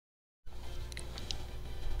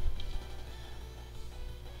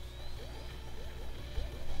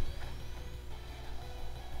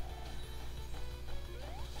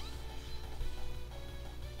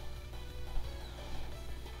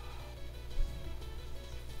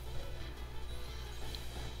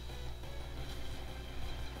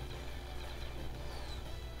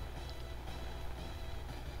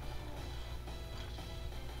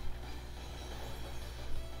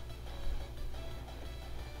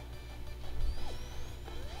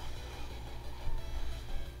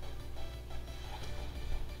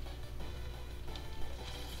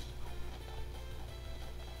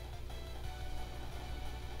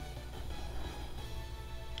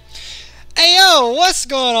Yo, what's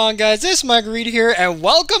going on, guys? It's Marguerite here, and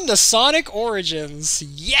welcome to Sonic Origins.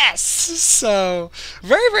 Yes! So,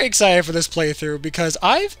 very excited for this playthrough because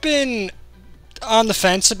I've been on the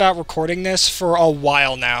fence about recording this for a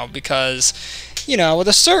while now because, you know, with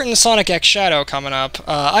a certain Sonic X Shadow coming up,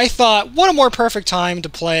 I thought, what a more perfect time to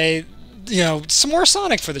play, you know, some more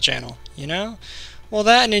Sonic for the channel, you know? Well,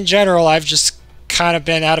 that and in general, I've just kind of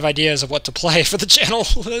been out of ideas of what to play for the channel.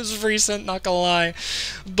 This is recent, not gonna lie.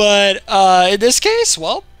 But in this case,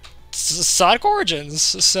 well, Sonic Origins.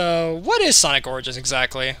 So what is Sonic Origins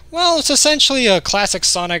exactly? Well, it's essentially a classic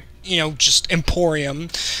Sonic, you know, just emporium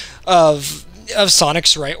of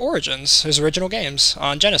Sonic's origins, his original games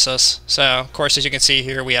on Genesis. So, of course, as you can see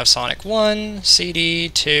here, we have Sonic 1, CD,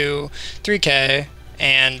 2, 3K,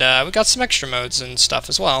 and we got some extra modes and stuff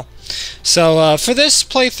as well. So for this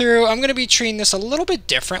playthrough, I'm going to be treating this a little bit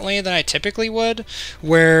differently than I typically would,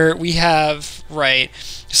 where we have,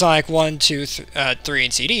 Sonic 1, 2, 3,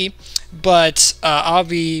 and CD, but I'll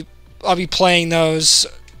be playing those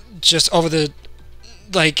just over the,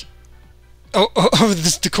 over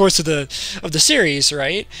the course of the series,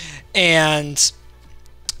 right? And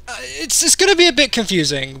it's going to be a bit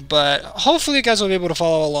confusing, but hopefully you guys will be able to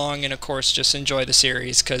follow along and, of course, just enjoy the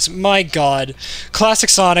series, because, my god, Classic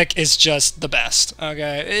Sonic is just the best,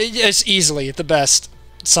 okay? It's easily the best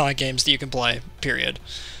Sonic games that you can play, period.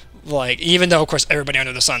 Even though, of course, everybody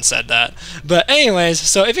under the sun said that. But anyways,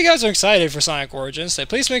 so if you guys are excited for Sonic Origins, then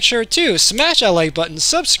please make sure to smash that like button,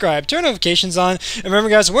 subscribe, turn notifications on, and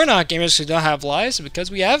remember, guys, we're not gamers who don't have lives,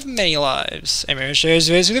 because we have many lives. And remember to share these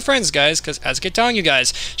videos with your friends, guys, because as I keep telling you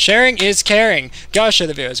guys, sharing is caring. Gotta share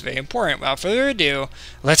the videos, very important. Without further ado,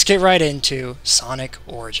 let's get right into Sonic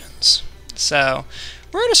Origins. So,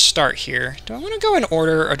 we're going to start here. Do I want to go in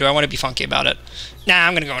order, or do I want to be funky about it? Nah,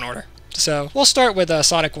 I'm going to go in order. So, we'll start with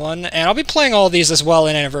Sonic 1, and I'll be playing all of these as well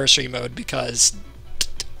in Anniversary mode, because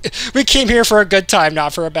we came here for a good time,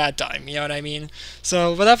 not for a bad time, you know what I mean?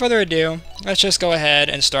 So, without further ado, let's just go ahead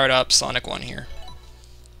and start up Sonic 1 here.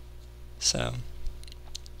 So.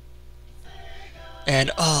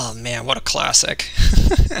 And, oh man, what a classic.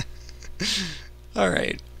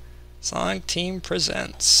 Alright. Sonic Team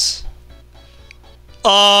presents.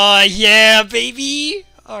 Oh, yeah, baby!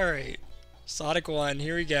 Alright. Sonic 1,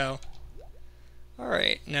 here we go.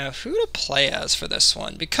 Alright, now who to play as for this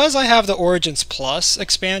one? Because I have the Origins Plus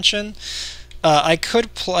expansion, I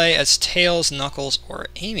could play as Tails, Knuckles, or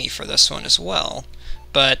Amy for this one as well.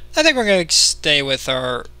 But I think we're gonna stay with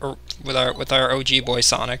our OG boy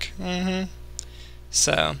Sonic.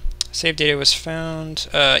 So, save data was found.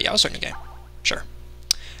 Yeah, I'll start a new game. Sure.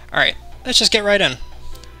 Alright, let's just get right in.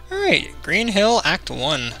 Alright, Green Hill Act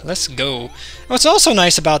 1. Let's go. And what's also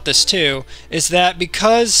nice about this, too, is that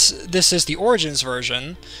because this is the Origins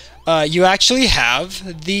version, you actually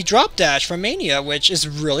have the drop dash from Mania, which is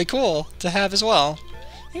really cool to have as well.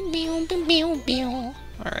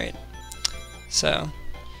 Alright. So.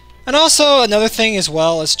 And also, another thing as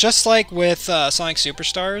well is just like with Sonic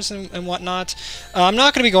Superstars and whatnot, I'm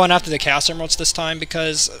not going to be going after the Chaos Emeralds this time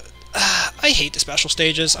because I hate the special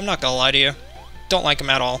stages. I'm not going to lie to you. Don't like them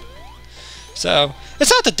at all. So,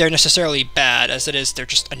 it's not that they're necessarily bad, as it is they're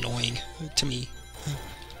just annoying to me.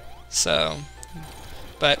 So,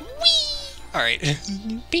 but, whee! Alright.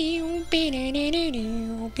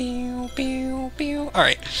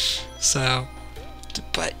 Alright. So,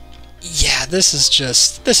 but, yeah, this is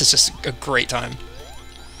just a great time.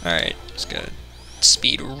 Alright, let's go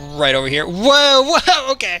speed right over here. Whoa,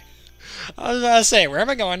 okay. I was about to say, where am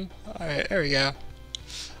I going? Alright, there we go.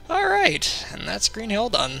 Alright, and that's Green Hill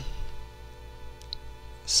done.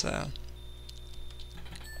 So.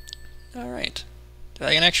 Alright. Did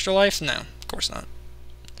I get an extra life? No, of course not.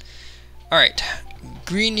 Alright.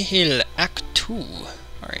 Green Hill Act 2.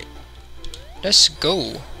 Alright. Let's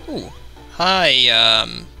go. Ooh. Hi,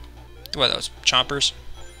 what are those? Chompers?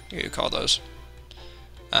 What do you call those?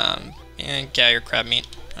 And your crab meat.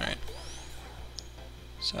 Alright.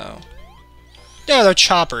 So. Yeah, they're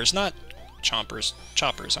choppers, not chompers.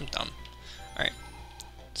 Choppers, I'm dumb. Alright.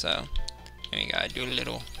 So, here we gotta do a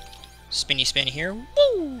little spinny spin here.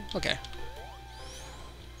 Woo! Okay.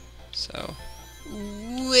 So,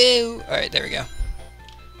 woo! Alright, there we go.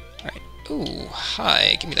 Alright. Ooh,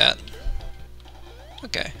 hi, give me that.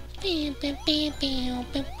 Okay.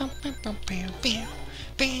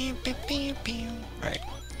 Alright.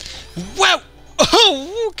 Whoa!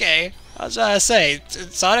 Oh, okay. I was gonna say,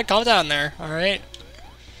 Sonic, calm down there, alright?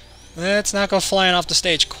 Let's not go flying off the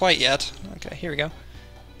stage quite yet. Okay, here we go.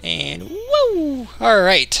 And woo!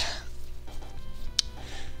 Alright.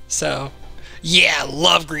 So, yeah,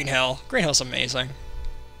 love Green Hill. Green Hill's amazing.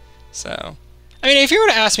 So, I mean, if you were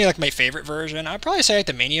to ask me like my favorite version, I'd probably say like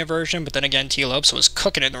the Mania version, but then again, T. Lopes was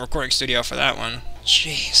cooking it in the recording studio for that one.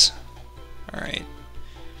 Jeez. Alright.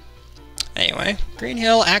 Anyway, Green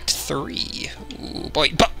Hill Act 3. Ooh,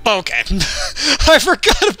 boy, okay. I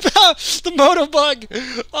forgot about the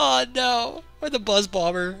Motobug! Oh no. Or the Buzz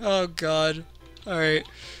Bomber. Oh god. Alright.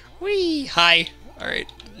 Whee! Hi.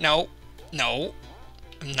 Alright. No. No.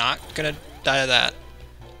 I'm not gonna die to that.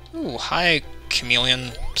 Ooh, hi,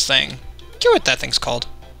 chameleon thing. Get what that thing's called.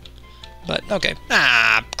 But, okay.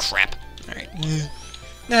 Ah, crap. Alright.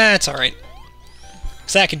 Nah, it's alright.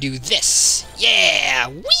 So I can do this. Yeah!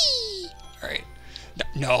 Whee! Alright.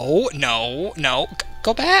 No, no, no.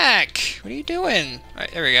 Go back! What are you doing?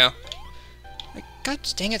 Alright, there we go. God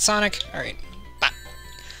dang it, Sonic. Alright.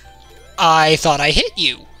 I thought I hit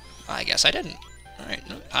you. I guess I didn't. Alright,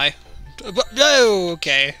 no,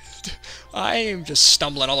 okay. I am just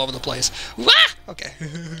stumbling all over the place. Wah! Okay.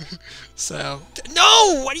 So,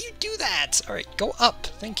 no! Why do you do that? Alright, go up.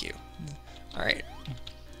 Thank you. Alright.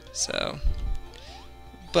 So,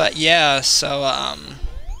 but yeah, so,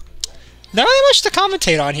 not really much to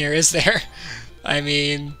commentate on here, is there? I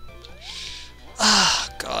mean,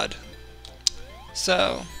 God.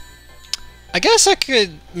 So, I guess I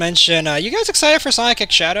could mention, you guys excited for Sonic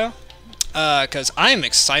X Shadow? Because I'm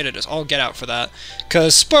excited as all get out for that.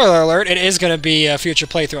 Because, spoiler alert, it is going to be a future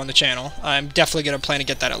playthrough on the channel. I'm definitely going to plan to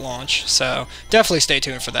get that at launch, so definitely stay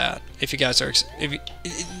tuned for that. If you guys are,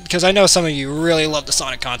 because I know some of you really love the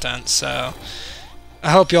Sonic content, so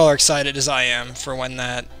I hope you all are excited as I am for when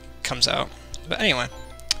that comes out. But anyway,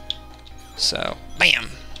 so,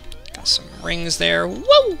 bam! Got some rings there.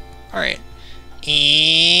 Woo! Alright.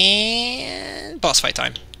 And boss fight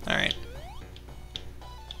time. Alright.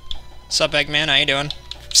 Sup, Eggman? How you doing?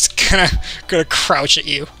 Just gonna crouch at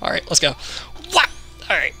you. Alright, let's go. What?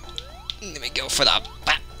 Alright. Let me go for the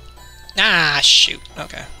bat. Ah, shoot.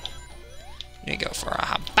 Okay. Let me go for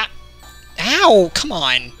a bat. Ow! Come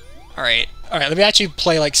on. Alright. Alright, let me actually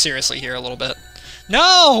play, like, seriously here a little bit.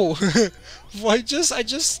 No! I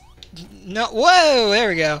just... No. Whoa! There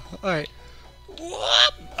we go. Alright.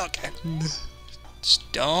 Whoop! Okay.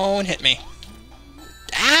 Just don't hit me.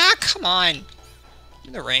 Ah, come on. Give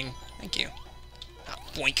me the ring. Thank you. Ah,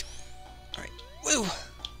 boink. Alright. Woo!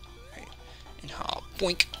 Alright. And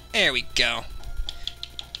boink. There we go.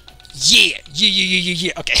 Yeah!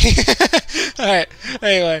 Yeah. Okay. Alright.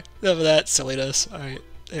 Anyway, enough of that silliness. Alright.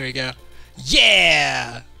 There we go.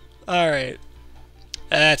 Yeah! Alright.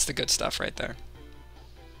 That's the good stuff right there.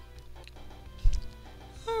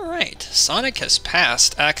 Alright. Sonic has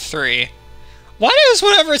passed Act 3. Why does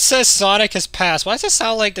whenever it says Sonic has passed, why does it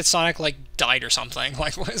sound like that Sonic, like, died or something?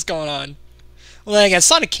 Like, what is going on? Well, again,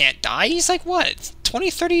 Sonic can't die. He's like, what, 20,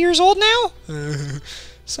 30 years old now?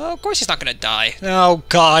 So, of course he's not gonna die. Oh,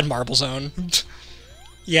 God, Marble Zone.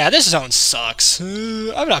 Yeah, this zone sucks.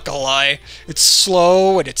 I'm not gonna lie. It's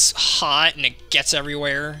slow, and it's hot, and it gets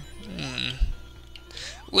everywhere.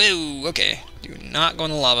 Whoa, okay. Do not go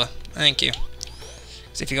in the lava. Thank you.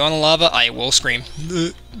 Because if you go in the lava, I will scream.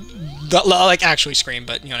 Like, actually scream,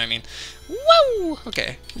 but you know what I mean. Whoa!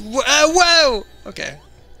 Okay. Whoa! Okay.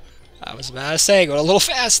 I was about to say, go a little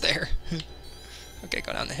fast there. Okay,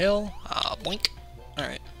 go down the hill. Boink.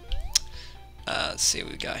 Alright. Let's see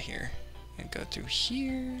what we got here. And go through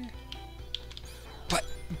here.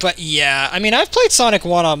 But yeah, I mean, I've played Sonic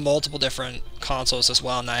 1 on multiple different consoles as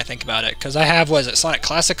well, now I think about it. Because I have, what is it, Sonic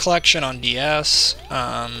Classic Collection on DS.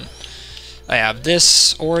 I have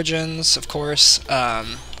this, Origins, of course.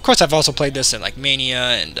 Of course, I've also played this in, like, Mania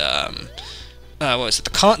and, what was it,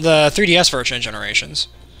 the 3DS version of Generations.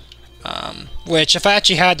 Which, if I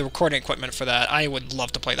actually had the recording equipment for that, I would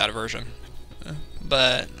love to play that version.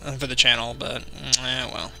 But, for the channel, but,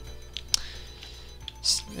 well.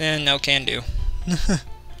 No can do.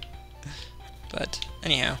 But,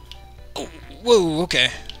 anyhow. Oh, whoa, okay.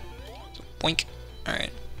 Boink.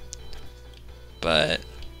 Alright. But...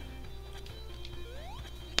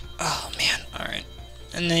 Oh, man. Alright.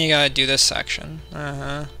 And then you gotta do this section.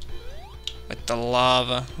 With the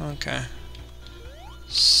lava. Okay.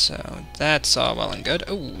 So, that's all well and good.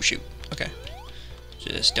 Oh, shoot. Okay.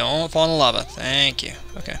 Just don't fall in the lava. Thank you.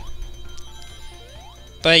 Okay.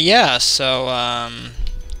 But yeah, so,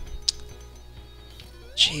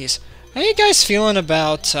 jeez. How you guys feeling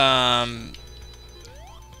about,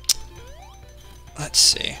 let's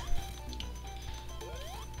see.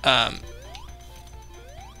 So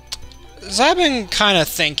I've been kind of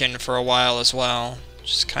thinking for a while as well.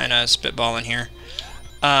 Just kind of spitballing here.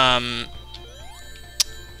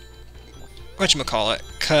 whatchamacallit,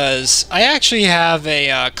 because I actually have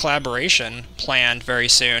a collaboration planned very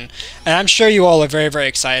soon, and I'm sure you all are very, very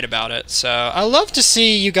excited about it. So I'd love to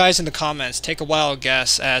see you guys in the comments take a wild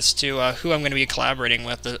guess as to who I'm going to be collaborating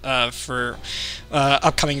with for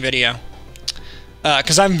upcoming video.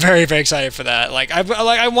 Because I'm very, very excited for that.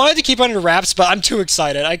 I wanted to keep it under wraps, but I'm too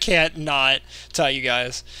excited. I can't not tell you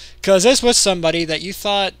guys. Because this was somebody that you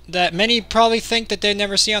thought that many probably think that they'd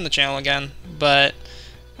never see on the channel again, but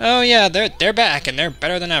oh yeah, they're back and they're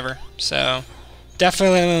better than ever. So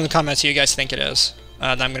definitely let me know in the comments who you guys think it is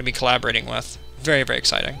that I'm going to be collaborating with. Very, very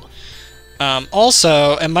exciting.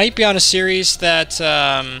 Also, it might be on a series that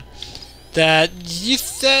I've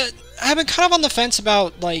been kind of on the fence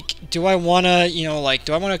about, like, do I want to,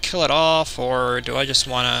 do I want to kill it off, or do I just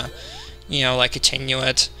want to, continue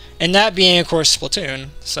it? And that being, of course, Splatoon.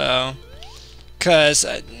 So, because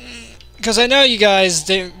I know you guys,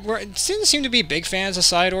 didn't seem to be big fans of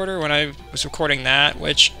Side Order when I was recording that,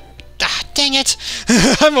 which, dang it,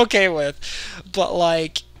 I'm okay with. But,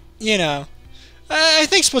 like, I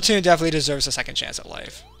think Splatoon definitely deserves a second chance at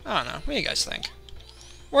life. I don't know. What do you guys think?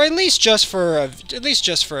 Or at least just for a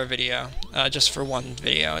video, just for one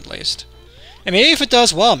video at least. And maybe if it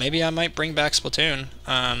does well, maybe I might bring back Splatoon.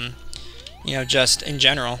 Just in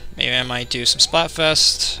general, maybe I might do some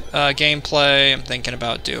Splatfest gameplay. I'm thinking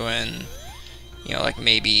about doing,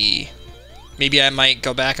 maybe I might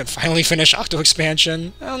go back and finally finish Octo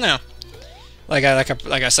Expansion. I don't know. Like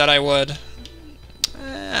I said I would.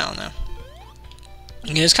 I don't know.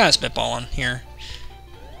 Just kind of spitballing here.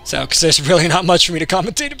 So, because there's really not much for me to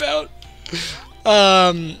commentate about.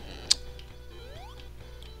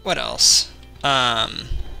 What else?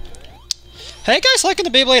 Hey guys, liking the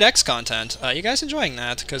Beyblade X content. You guys enjoying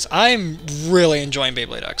that? Because I'm really enjoying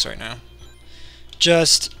Beyblade X right now.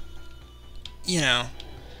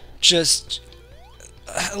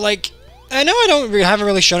 Like, I know haven't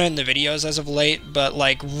really shown it in the videos as of late, but,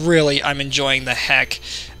 like, really, I'm enjoying the heck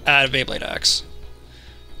out of Beyblade X.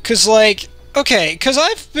 Because, like, okay, because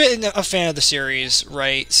I've been a fan of the series,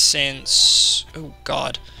 right, since, oh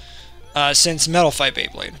god, since Metal Fight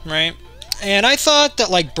Beyblade, right? And I thought that,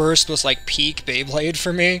 like, Burst was, like, peak Beyblade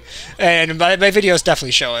for me, and my videos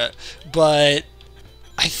definitely show it, but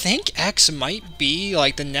I think X might be,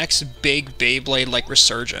 like, the next big Beyblade, like,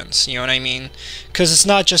 resurgence, you know what I mean? Because it's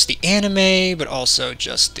not just the anime, but also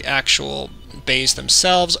just the actual bays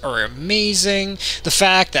themselves are amazing. The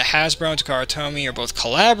fact that Hasbro and Takara Tomy are both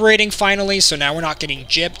collaborating finally, so now we're not getting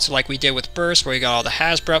gypped like we did with Burst, where we got all the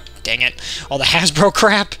Hasbro, dang it, all the Hasbro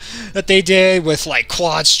crap that they did with, like,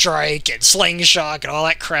 Quad Strike and Slingshot and all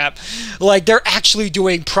that crap. Like, they're actually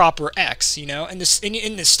doing proper X, and in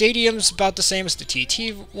the stadium's about the same as the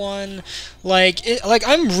TT one. Like,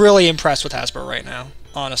 I'm really impressed with Hasbro right now,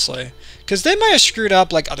 honestly. Because they might have screwed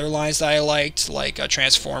up, like, other lines that I liked, like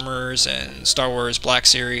Transformers and Star Wars Black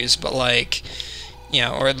Series, but, like,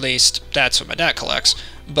 or at least that's what my dad collects.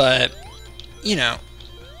 But,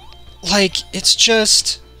 like, it's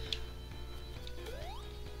just,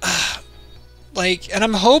 like, and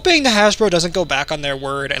I'm hoping the Hasbro doesn't go back on their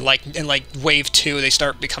word and, like, in, like, Wave 2 they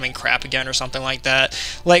start becoming crap again or something like that.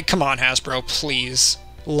 Like, come on, Hasbro, please.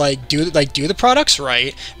 Like, do the products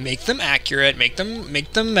right, make them accurate, make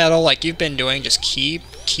them metal like you've been doing. Just keep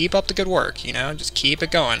up the good work, just keep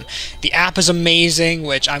it going. The app is amazing,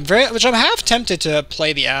 which I'm half tempted to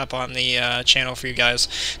play the app on the channel for you guys,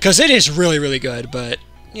 because it is really, really good. But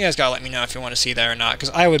you guys gotta let me know if you want to see that or not,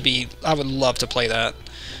 because I would love to play that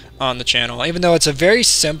on the channel. Even though it's a very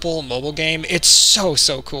simple mobile game, it's so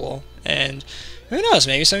cool. And who knows,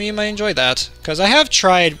 maybe some of you might enjoy that, because I have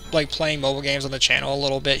tried, like, playing mobile games on the channel a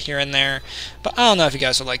little bit here and there, but I don't know if you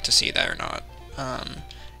guys would like to see that or not.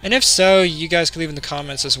 And if so, you guys could leave in the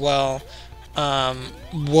comments as well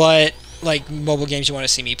what, like, mobile games you want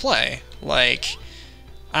to see me play. Like,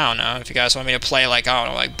 I don't know, if you guys want me to play, like, I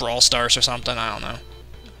don't know, like Brawl Stars or something, I don't know.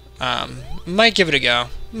 Might give it a go.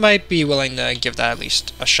 Might be willing to give that at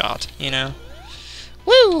least a shot,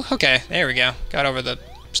 Woo! Okay, there we go. Got over the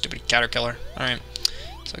stupid Caterkiller. Alright.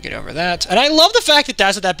 So get over that. And I love the fact that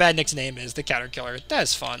that's what that bad Nick's name is, the Caterkiller. That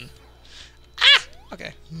is fun. Ah!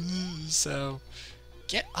 Okay. So,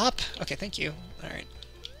 get up. Okay, thank you. Alright.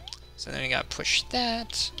 So then we gotta push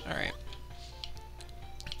that. Alright.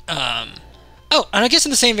 Oh, and I guess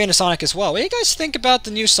in the same vein of Sonic as well, what do you guys think about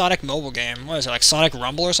the new Sonic mobile game? What is it, like Sonic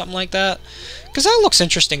Rumble or something like that? Because that looks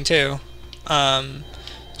interesting too.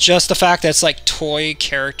 Just the fact that it's like toy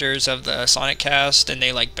characters of the Sonic cast and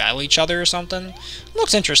they like battle each other or something.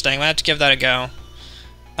 Looks interesting. I have to give that a go.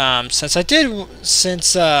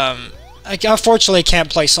 Since I unfortunately can't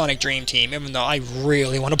play Sonic Dream Team, even though I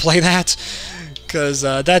really want to play that. because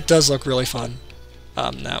that does look really fun.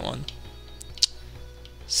 That one.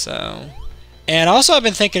 So, and also I've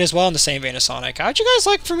been thinking as well in the same vein of Sonic. How'd you guys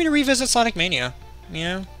like for me to revisit Sonic Mania? You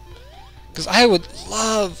know? Because I would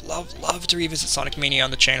love, love, love to revisit Sonic Mania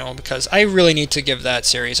on the channel, because I really need to give that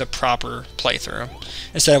series a proper playthrough,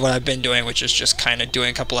 instead of what I've been doing, which is just kind of doing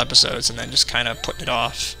a couple episodes and then just kind of putting it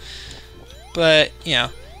off. But, you know,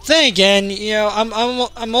 then again, you know,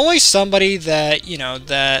 I'm always somebody that, you know,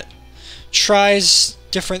 that tries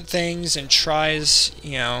different things and tries,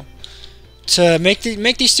 you know, to make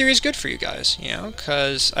these series good for you guys, you know,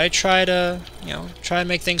 because I try to, you know,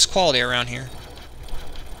 make things quality around here.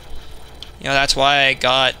 You know, that's why I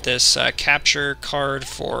got this capture card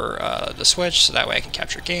for the Switch, so that way I can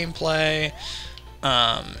capture gameplay.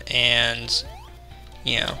 And,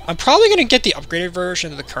 you know, I'm probably going to get the upgraded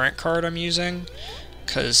version of the current card I'm using,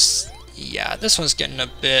 because, yeah, this one's getting a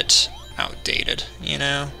bit outdated, you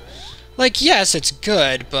know? Like, yes, it's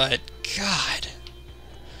good, but, God.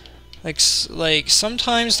 Like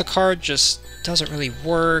sometimes the card just doesn't really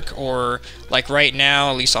work, or like right now,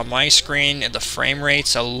 at least on my screen, the frame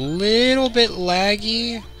rate's a little bit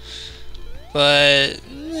laggy, but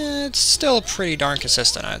it's still pretty darn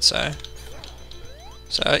consistent, I'd say.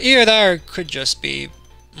 So either that, or it could just be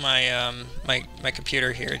my my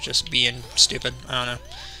computer here just being stupid. I don't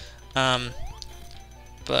know.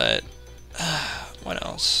 But what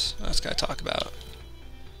else? What else can I talk about?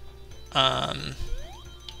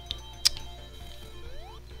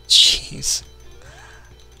 Jeez.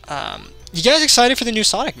 You guys excited for the new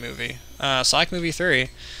Sonic movie? Sonic Movie 3.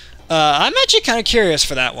 I'm actually kind of curious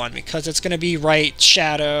for that one, because it's going to be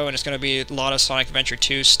Shadow, and it's going to be a lot of Sonic Adventure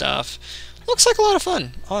 2 stuff. Looks like a lot of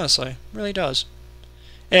fun, honestly. Really does.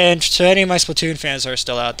 And to any of my Splatoon fans that are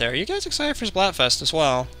still out there, you guys excited for Splatfest as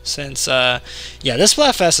well? Since, yeah, this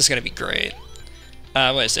Splatfest is going to be great.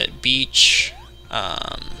 What is it? Beach.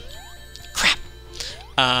 Crap.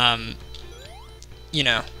 You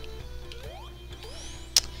know.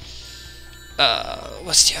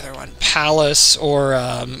 What's the other one? Palace, or,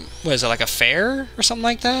 what is it, like a fair or something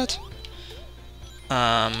like that?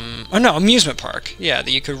 Oh no, amusement park. Yeah,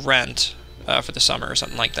 that you could rent, for the summer or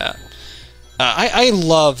something like that. I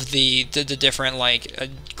love the different, like,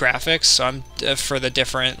 graphics, so I'm, for the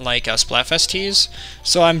different, like, Splatfest tees,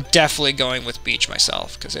 so I'm definitely going with Beach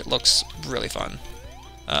myself, because it looks really fun.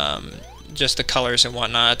 Just the colors and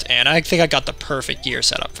whatnot, and I think I got the perfect gear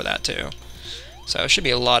set up for that, too. So it should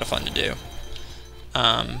be a lot of fun to do.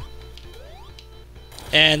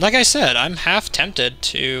 And like I said, I'm half tempted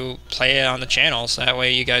to play it on the channel, so that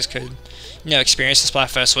way you guys could, you know, experience the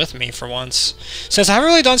Splatfest with me for once. Since I haven't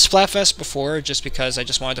really done Splatfest before, just because I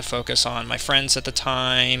just wanted to focus on my friends at the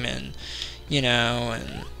time, and, you know,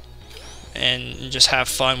 and just have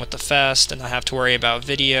fun with the fest, and not have to worry about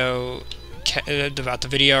the video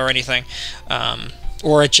or anything,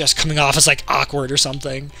 or it just coming off as, like, awkward or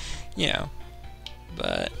something, you know.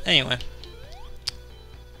 But anyway,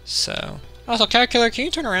 so also, Calculator, can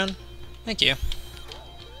you turn around? Thank you.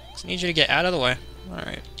 I need you to get out of the way.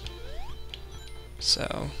 Alright.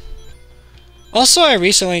 So, also, I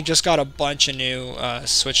recently just got a bunch of new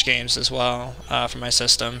Switch games as well for my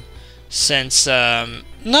system. Since,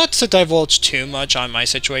 not to divulge too much on my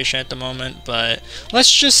situation at the moment, but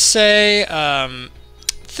let's just say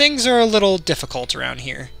things are a little difficult around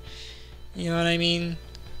here. You know what I mean?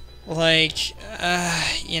 Like,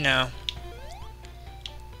 you know,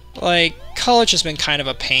 like, college has been kind of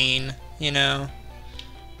a pain, you know.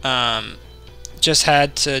 Just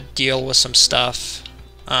had to deal with some stuff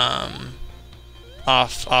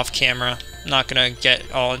off camera. Not gonna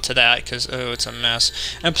get all into that, because, oh, it's a mess.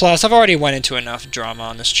 And plus, I've already went into enough drama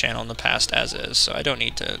on this channel in the past as is, so I don't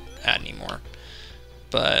need to add any more.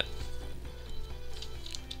 But,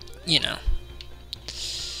 you know,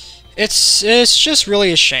 it's just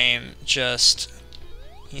really a shame, just,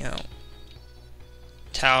 you know,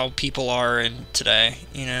 how people are in today,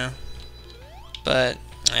 you know. But,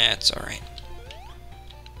 it's alright.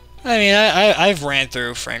 I mean, I've ran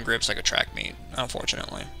through friend groups like a track meet,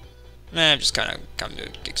 unfortunately. I've just kind of come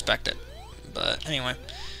to expect it. But anyway,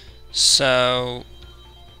 so,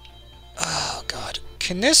 oh god,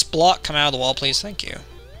 can this block come out of the wall, please? Thank you.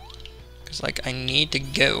 Because, like, I need to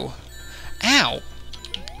go. Ow!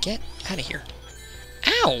 Get out of here.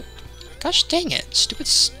 Ow! Gosh dang it, stupid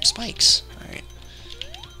spikes. Alright.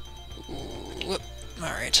 Whoop.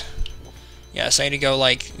 Alright. Yes, I need to go,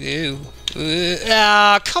 like, ooh.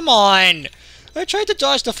 Ah, come on! I tried to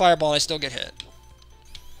dodge the fireball and I still get hit.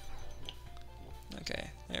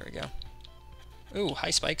 Okay, there we go. Ooh,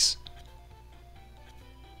 high spikes.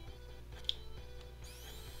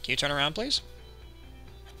 Can you turn around, please?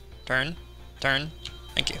 Turn. Turn.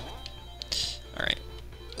 Thank you. Alright.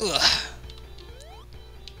 Ugh.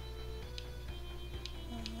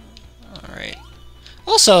 Alright.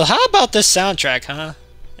 Also, how about this soundtrack, huh?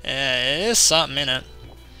 Yeah, it is something in it.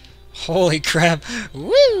 Holy crap.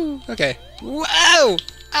 Woo! Okay. Whoa!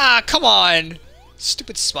 Ah, come on!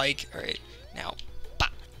 Stupid spike. Alright. Now.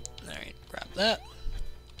 Pop. Alright, grab that.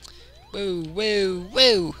 Woo, woo,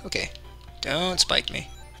 woo! Okay. Don't spike me.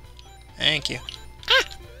 Thank you. Ah!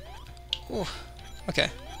 Ooh. Okay.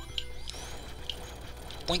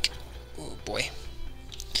 Boink. Oh boy.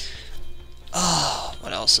 Oh,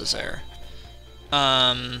 what else is there?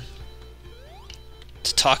 To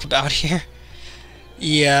talk about here?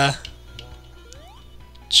 Yeah.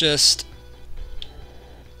 Just...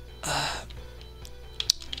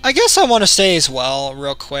 I guess I want to say as well,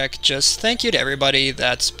 real quick, just thank you to everybody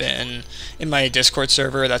that's been in my Discord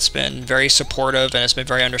server, that's been very supportive and has been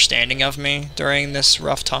very understanding of me during this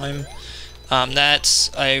rough time.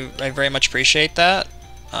 I very much appreciate that.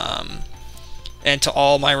 And to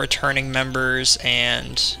all my returning members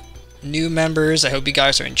and new members, I hope you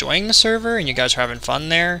guys are enjoying the server and you guys are having fun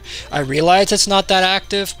there. I realize it's not that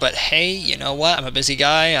active, but hey, you know what? I'm a busy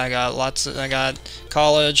guy. I got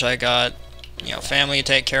college, I got, you know, family to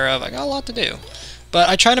take care of. I got a lot to do. But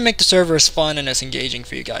I try to make the server as fun and as engaging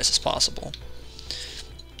for you guys as possible.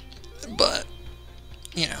 But,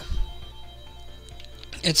 you know,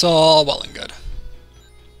 it's all well and good.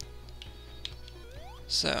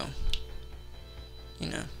 So, you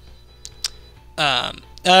know.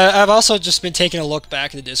 I've also just been taking a look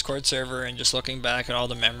back at the Discord server and just looking back at all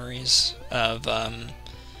the memories of,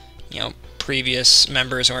 you know, previous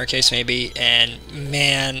members, or whatever case may be, and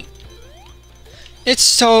man,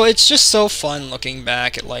 it's just so fun looking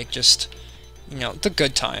back at, like, just, you know, the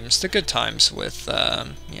good times with,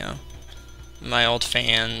 you know, my old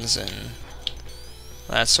fans and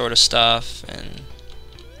that sort of stuff, and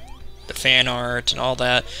the fan art and all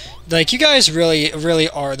that. Like, you guys really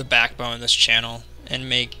are the backbone of this channel and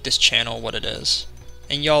make this channel what it is.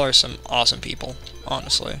 And y'all are some awesome people,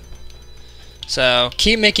 honestly. So,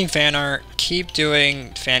 keep making fan art, keep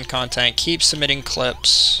doing fan content, keep submitting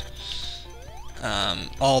clips,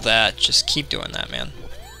 all that. Just keep doing that, man.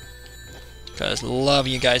 Because love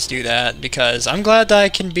you guys do that, because I'm glad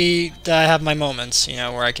that I have my moments, you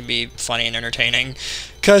know, where I can be funny and entertaining.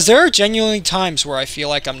 Because there are genuinely times where I feel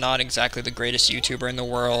like I'm not exactly the greatest YouTuber in the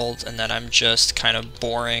world, and that I'm just kind of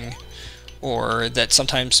boring, or that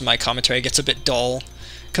sometimes my commentary gets a bit dull.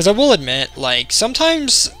 Because I will admit, like,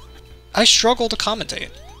 sometimes I struggle to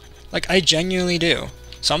commentate. Like, I genuinely do.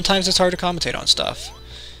 Sometimes it's hard to commentate on stuff,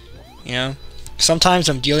 you know? Sometimes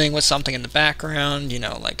I'm dealing with something in the background, you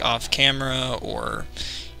know, like off camera, or,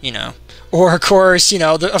 you know, or of course, you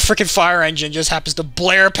know, a freaking fire engine just happens to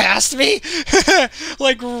blare past me,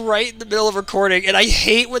 like right in the middle of recording, and I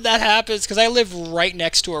hate when that happens, because I live right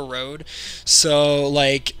next to a road, so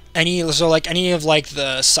like any of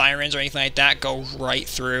the sirens or anything like that go right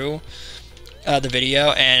through the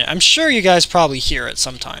video, and I'm sure you guys probably hear it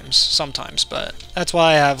sometimes, but that's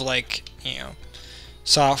why I have, like, you know,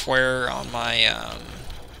 software on my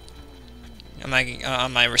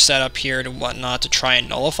on my setup here to whatnot to try and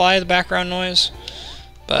nullify the background noise,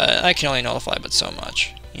 but I can only nullify but so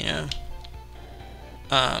much, you know.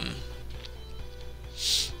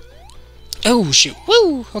 Oh shoot!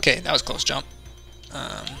 Woo! Okay, that was a close jump.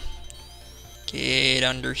 Get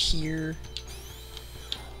under here.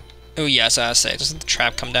 Oh yes, I say, doesn't the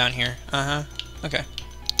trap come down here? Okay.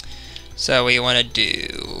 So we want to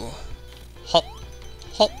do hop.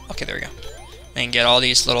 Hop. Okay, there we go. And get all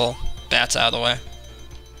these little bats out of the way.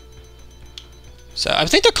 So, I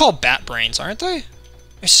think they're called bat brains, aren't they?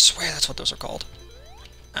 I swear that's what those are called.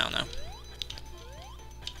 I don't know.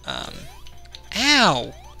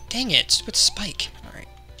 Ow! Dang it, stupid spike. Alright.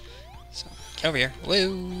 So, get over here.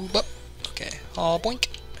 Woo! Bop. Okay. Oh, boink.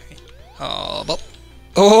 Alright. Oh, bop.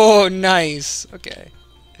 Oh, nice! Okay.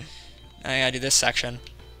 Now I gotta do this section.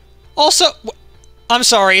 Also, I'm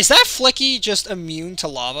sorry, is that Flicky just immune to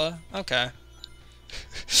lava? Okay.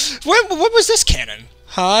 What was this cannon?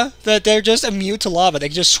 Huh? That they're just immune to lava, they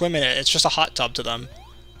can just swim in it, it's just a hot tub to them.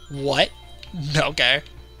 What? Okay.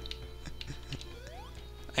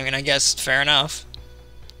 I mean, I guess fair enough.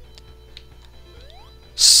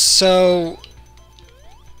 So...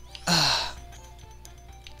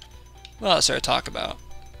 what else is there to talk about?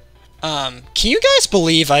 Can you guys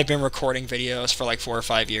believe I've been recording videos for like 4 or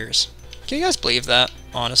 5 years? Can you guys believe that,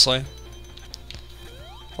 honestly?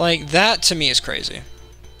 Like, that to me is crazy.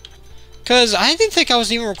 Because I didn't think I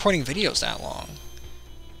was even recording videos that long.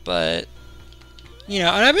 But, you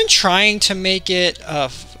know, and I've been trying to make it,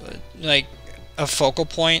 like, a focal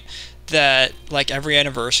point that, like, every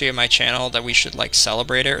anniversary of my channel that we should, like,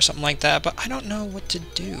 celebrate it or something like that, but I don't know what to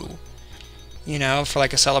do. You know, for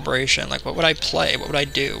like a celebration, like what would I play? What would I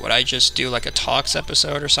do? Would I just do like a talks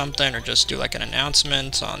episode or something, or just do like an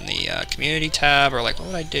announcement on the community tab, or like what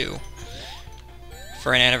would I do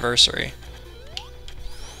for an anniversary?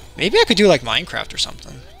 Maybe I could do like Minecraft or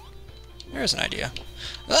something. There's an idea.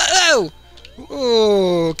 Oh!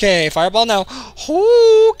 Okay, fireball now.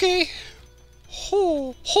 Okay.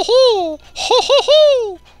 Ho ho ho ho ho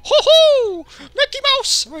ho ho ho! Mickey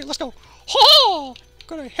Mouse! Alright, let's go. Ha!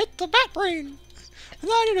 Gonna hit the bat brain. And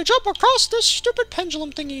then I need to jump across this stupid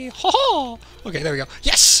pendulum thingy. Ha ha! Okay, there we go.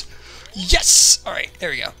 Yes! Yes! Alright, there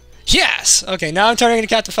we go. Yes! Okay, now I'm turning into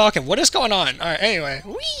Captain Falcon. What is going on? Alright, anyway.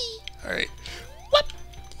 Whee! Alright. What?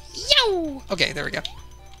 Yow! Okay, there we go.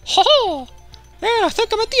 Ha ha! And I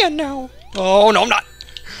think I'm at the end now. Oh, no, I'm not.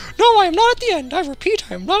 No, I am not at the end. I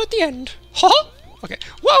repeat, I am not at the end. Ha ha! Okay.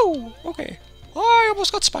 Whoa! Okay. I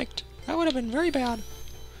almost got spiked. That would have been very bad.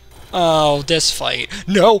 Oh, this fight.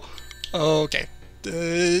 No! Okay.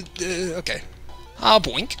 Okay. Ah,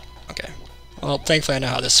 boink. Okay. Well, thankfully I know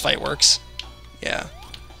how this fight works. Yeah.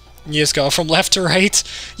 You just go from left to right.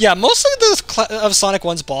 Yeah, most of Sonic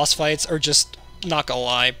 1's boss fights are just, not gonna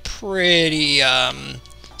lie, pretty,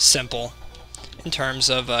 simple in terms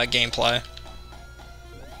of, gameplay.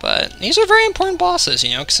 But these are very important bosses,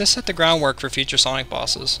 you know, because they set the groundwork for future Sonic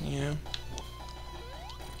bosses, you know.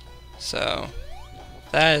 So...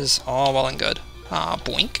 that is all well and good. Ah,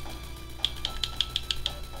 boink.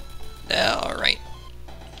 Alright.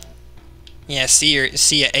 Yeah, see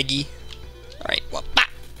ya, Eggy. Alright, well, bah!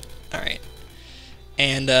 Alright.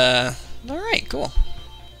 And, alright, cool.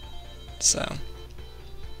 So.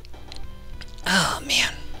 Oh,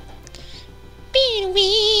 man.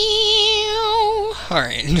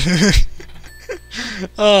 Alright.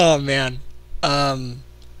 Oh, man. God,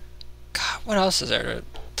 what else is there to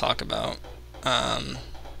talk about?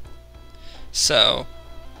 So,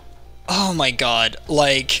 oh my god,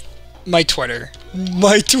 like, my Twitter.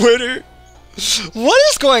 My Twitter! What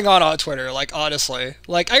is going on Twitter, like, honestly?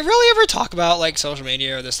 Like, I really ever talk about, like, social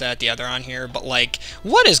media or this, that, the other on here, but, like,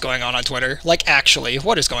 what is going on Twitter? Like, actually,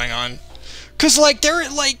 what is going on? Because, like, they're,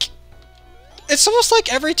 like, it's almost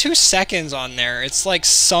like every 2 seconds on there, it's like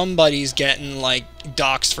somebody's getting, like,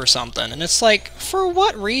 doxxed for something, and it's like, for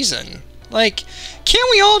what reason? Like, can't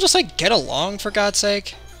we all just, like, get along, for God's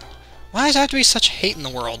sake? Why does there have to be such hate in the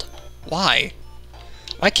world? Why?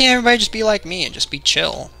 Why can't everybody just be like me and just be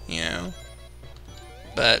chill, you know?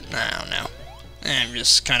 But, I don't know. I'm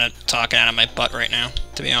just kind of talking out of my butt right now,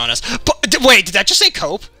 to be honest. But, wait, did that just say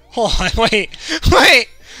cope? Hold on, wait. Wait!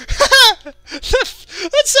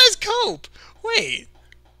 That says cope! Wait.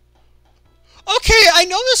 Okay, I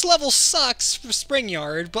know this level sucks for Spring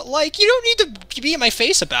Yard, but, like, you don't need to be in my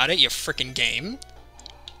face about it, you frickin' game.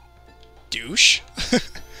 Douche.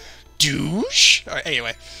 Douche? Alright,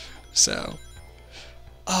 anyway. So.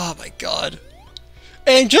 Oh my god.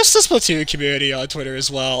 And just the Splatoon community on Twitter as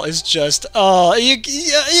well is just,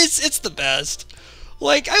 it's the best.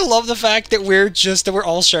 Like, I love the fact that we're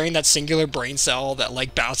all sharing that singular brain cell that,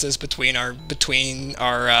 like, bounces between our,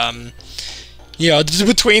 you know,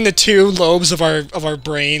 between the 2 lobes of our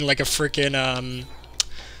brain, like a frickin',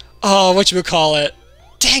 oh, whatchamacallit?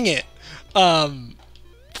 Dang it!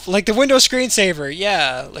 Like the Windows screensaver,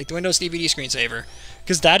 yeah, like the Windows DVD screensaver.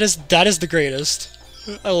 Because that is the greatest.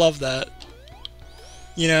 I love that.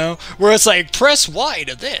 You know? Where it's like, press Y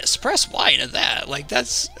to this, press Y to that. Like,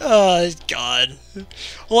 that's, oh, God.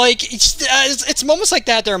 Like, it's moments like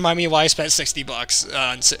that that remind me why I spent $60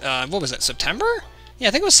 on, what was it, September? Yeah,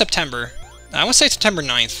 I think it was September. I want to say September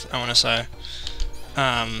 9th, I want to say,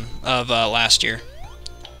 of last year.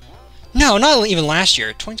 No, not even last year,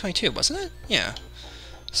 2022, wasn't it? Yeah.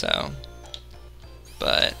 So,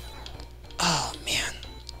 but, oh, man.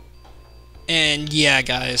 And, yeah,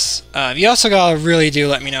 guys, you also gotta really do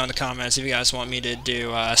let me know in the comments if you guys want me to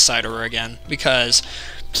do side order again, because,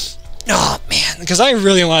 oh, man, because I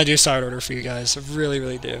really want to do side order for you guys, I really,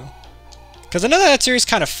 really do. Because I know that series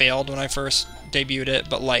kind of failed when I first debuted it,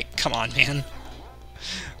 but, like, come on, man.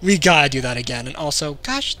 We gotta do that again, and also,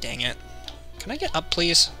 gosh dang it. Can I get up,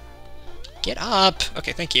 please? Get up!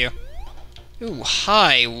 Okay, thank you. Ooh,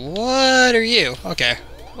 hi, what are you? Okay.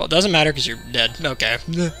 Well, it doesn't matter because you're dead. Okay.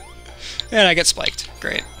 And I get spiked.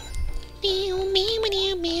 Great.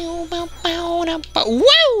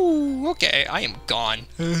 Whoa! Okay, I am gone.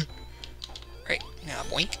 Right, now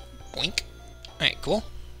boink, boink. Alright, cool.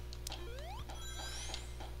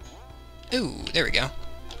 Ooh, there we go.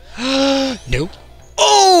 Nope.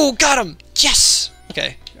 Oh, got him! Yes!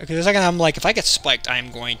 Okay. Because a second I'm like, if I get spiked, I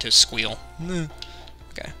am going to squeal.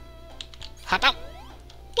 Okay. Hop out.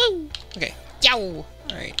 Woo! Okay. Yow!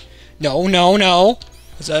 Alright. No, no, no!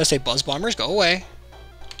 As I say, buzz bombers, go away.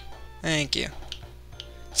 Thank you.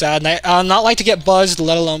 So I'd not like to get buzzed,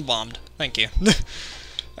 let alone bombed. Thank you.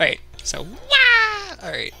 Alright, so, wah!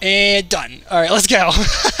 Alright, and done. Alright, let's go.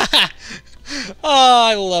 Oh,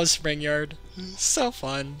 I love Spring Yard. So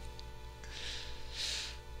fun.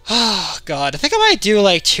 Oh, God. I think I might do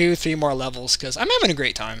like 2-3 more levels, because I'm having a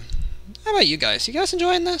great time. How about you guys? You guys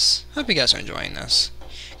enjoying this? I hope you guys are enjoying this.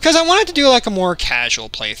 Because I wanted to do like a more casual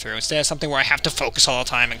playthrough instead of something where I have to focus all the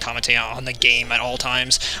time and commentate on the game at all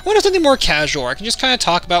times. I wanted something more casual where I can just kind of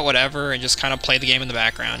talk about whatever and just kind of play the game in the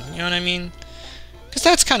background. You know what I mean? Because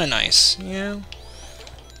that's kind of nice, you know?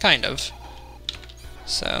 Kind of.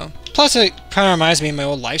 So, plus it kind of reminds me of my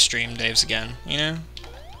old live stream days again, you know?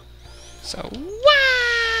 So,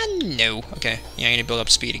 no. Okay, yeah, I need to build up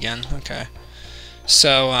speed again. Okay.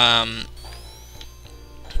 So,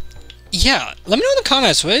 yeah, let me know in the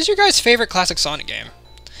comments, what is your guys' favorite classic Sonic game?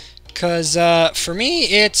 Because, for me,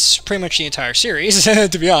 it's pretty much the entire series,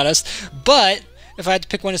 to be honest. But, if I had to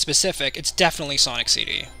pick one in specific, it's definitely Sonic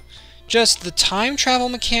CD. Just the time travel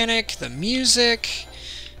mechanic, the music,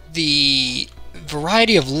 the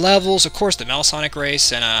variety of levels, of course the Metal Sonic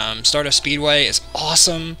race and Stardust Speedway is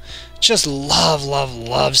awesome. Just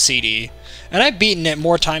love CD. And I've beaten it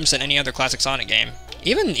more times than any other classic Sonic game.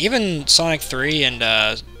 Even Sonic 3 and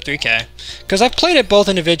 3K. Because I've played it both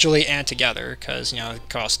individually and together, because, you know, it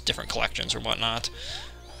costs different collections or whatnot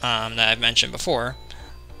that I've mentioned before.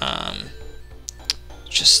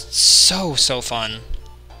 Just so fun.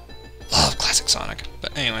 Love classic Sonic.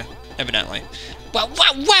 But anyway, evidently.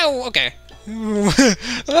 Wow! Okay.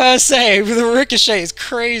 I say, the ricochet is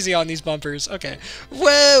crazy on these bumpers. Okay.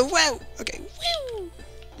 Whoa! Okay. Woo!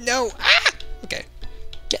 No! Ah! Okay.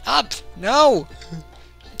 Get up! No!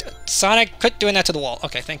 Sonic, quit doing that to the wall.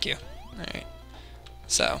 Okay, thank you. Alright.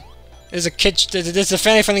 So, this is a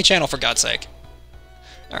family-friendly channel, for God's sake.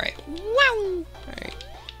 Alright. Wow! Alright.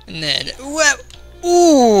 And then, whoa!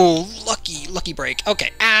 Ooh! Lucky break.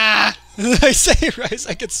 Okay. Ah! I say it right,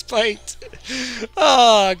 I get spiked.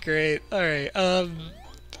 Oh, great. Alright, oh,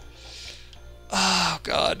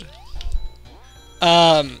 God.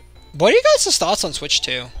 What are you guys' thoughts on Switch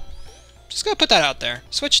 2? Just gonna put that out there.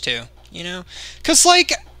 Switch 2, you know? Cause,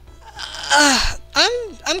 like,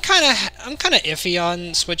 I'm kind of iffy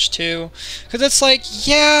on Switch 2, cause it's like,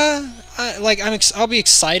 yeah, I'll be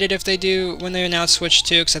excited if they do when they announce Switch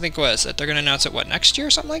 2, cause I think they're gonna announce it next year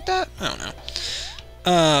or something like that. I don't know.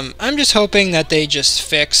 I'm just hoping that they just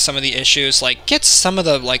fix some of the issues, like get some of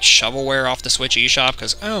the like shovelware off the Switch eShop,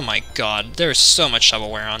 because oh my God, there's so much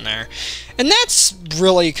shovelware on there, and that's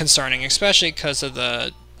really concerning, especially because of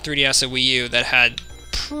the 3DS and Wii U that had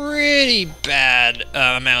pretty bad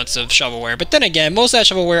amounts of shovelware. But then again, most of that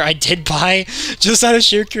shovelware I did buy just out of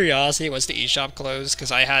sheer curiosity once the eShop closed,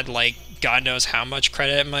 because I had like God knows how much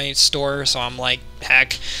credit in my store, so I'm like,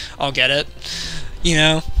 heck, I'll get it, you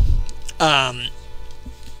know.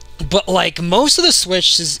 But like most of the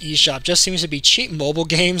Switch's eShop just seems to be cheap mobile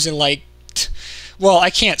games and like, well,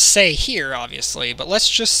 I can't say here obviously, but let's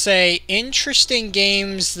just say interesting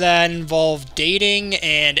games that involve dating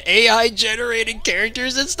and AI generated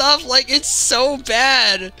characters and stuff. Like, it's so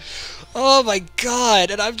bad. Oh my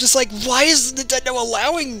God. And I'm just like, why is Nintendo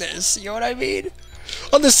allowing this? You know what I mean?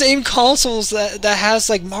 On the same consoles that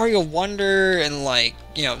has like Mario Wonder and like,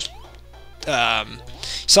 you know,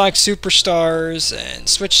 Sonic Superstars and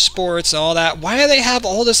Switch Sports and all that. Why do they have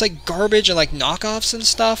all this like garbage and like knockoffs and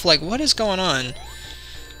stuff? Like, what is going on?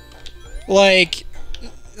 Like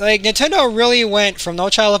Nintendo really went from No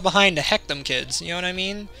Child Left Behind to heck them kids. You know what I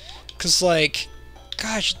mean? Cause like,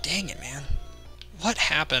 gosh dang it, man, what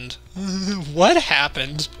happened? What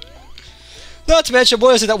happened? Not to mention,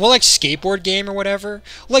 what is it, that one like skateboard game or whatever?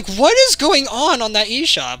 Like, what is going on that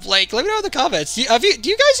eShop? Like, let me know in the comments. Do you guys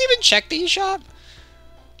even check the eShop?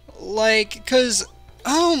 Like, cause,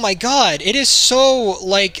 oh my God, it is so,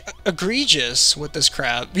 like, egregious with this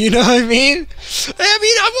crap, you know what I mean? I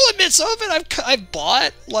mean, I will admit some of it I've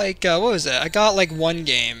bought, like, what was it? I got, like, one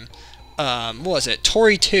game, what was it?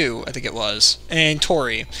 Tori 2, I think it was, and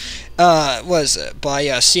Tori, what was it? By,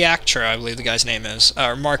 Siactra, I believe the guy's name is,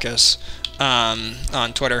 or Marcus,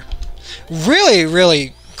 on Twitter.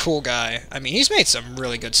 Really cool guy. I mean, he's made some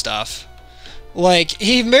really good stuff. Like,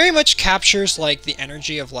 he very much captures, like, the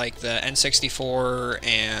energy of, like, the N64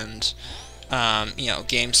 and, you know,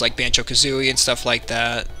 games like Banjo-Kazooie and stuff like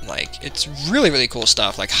that. Like, it's really cool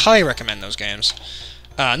stuff. Like, highly recommend those games.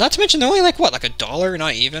 Not to mention they're only like what, like $1,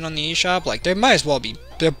 not even on the eShop. Like they might as well be.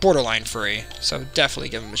 They're borderline free, so definitely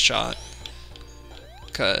give them a shot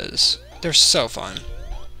because they're so fun.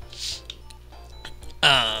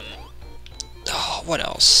 Oh, what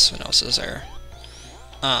else? What else is there?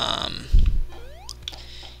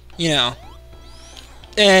 You know,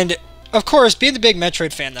 and of course, being the big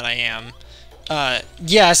Metroid fan that I am,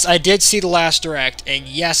 yes, I did see the last Direct, and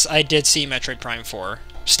yes, I did see Metroid Prime 4.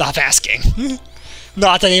 Stop asking.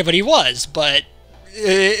 Not that anybody was, but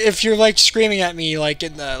if you're like screaming at me like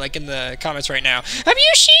in the comments right now, have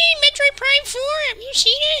you seen Metroid Prime 4? Have you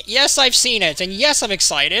seen it? Yes, I've seen it, and yes, I'm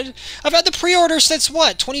excited. I've had the pre-order since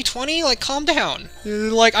what, 2020? Like, calm down.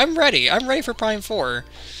 Like, I'm ready. I'm ready for Prime 4.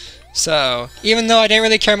 So, even though I didn't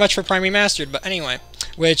really care much for Prime Remastered, but anyway,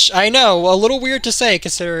 which I know, a little weird to say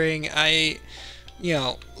considering I, you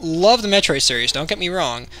know, love the Metroid series, don't get me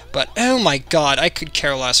wrong, but oh my god, I could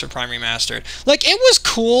care less for Prime Remastered. Like, it was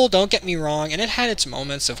cool, don't get me wrong, and it had its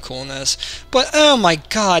moments of coolness, but oh my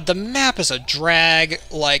god, the map is a drag.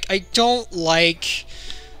 Like, I don't like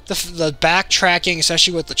the backtracking,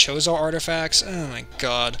 especially with the Chozo artifacts. Oh my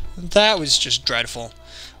god, that was just dreadful.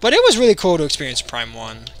 But it was really cool to experience Prime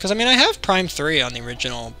 1, because I mean, I have Prime 3 on the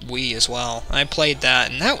original Wii as well. I played that,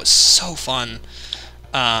 and that was so fun.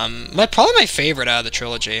 Probably my favorite out of the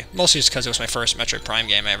trilogy, mostly just because it was my first Metroid Prime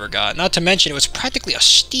game I ever got. Not to mention, it was practically a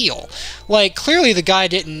steal. Like, clearly the guy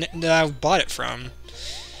that I bought it from.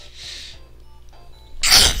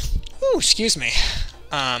 Ooh, excuse me.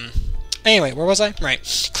 Anyway, where was I?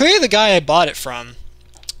 Right. Clearly the guy I bought it from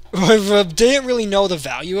didn't really know the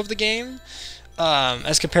value of the game,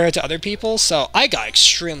 as compared to other people, so I got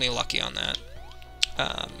extremely lucky on that,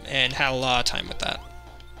 and had a lot of time with that.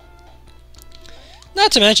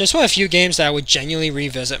 Not to mention, it's one of the few games that I would genuinely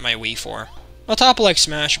revisit my Wii for. On top of like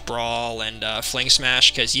Smash Brawl and Fling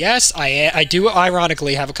Smash, because yes, I do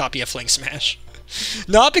ironically have a copy of Fling Smash.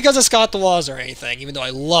 Not because of Scott the Walls or anything, even though I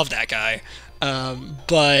love that guy,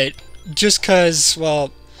 but just because,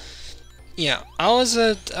 well, yeah, I was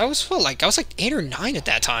like 8 or 9 at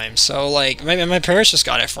that time, so like my parents just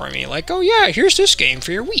got it for me, like, oh yeah, here's this game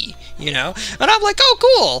for your Wii, you know, and I'm like, oh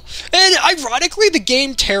cool, and ironically the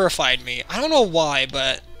game terrified me. I don't know why,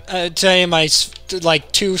 but to any of my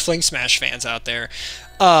like 2 Fling Smash fans out there,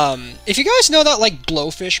 if you guys know that like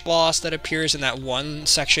blowfish boss that appears in that one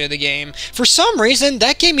section of the game, for some reason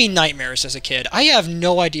that gave me nightmares as a kid. I have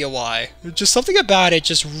no idea why. Just something about it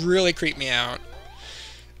just really creeped me out.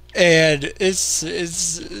 And it's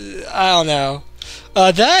I don't know.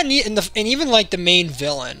 That and even like the main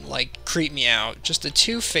villain like creeped me out. Just the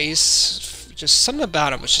two-face, just something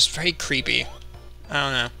about him was just very creepy. I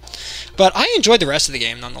don't know. But I enjoyed the rest of the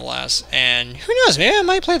game nonetheless. And who knows, maybe I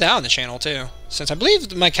might play that on the channel too. Since I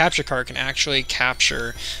believe my capture card can actually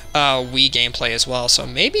capture Wii gameplay as well. So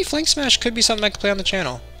maybe Fling Smash could be something I could play on the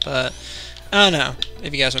channel. But I don't know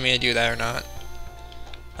if you guys want me to do that or not.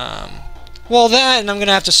 Well, that, and I'm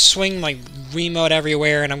gonna have to swing my remote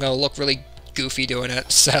everywhere, and I'm gonna look really goofy doing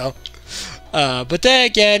it. So, but then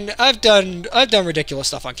again, I've done ridiculous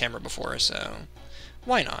stuff on camera before, so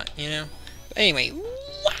why not? You know. But anyway,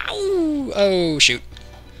 wow! Oh shoot!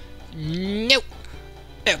 Nope.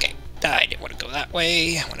 Okay, I didn't want to go that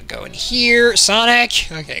way. I want to go in here.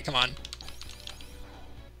 Sonic. Okay, come on.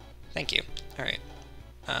 Thank you. All right.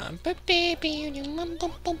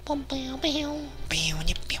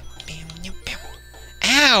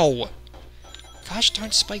 Ow! Gosh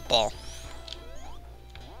darn spike ball.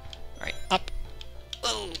 Alright, up.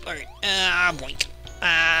 Oh, alright. Boink.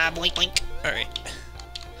 Boink, boink. Alright.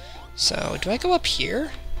 So, do I go up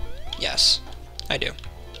here? Yes, I do.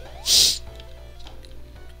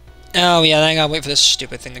 Oh, yeah, then I gotta wait for this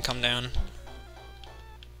stupid thing to come down.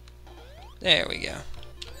 There we go.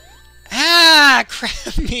 Ah!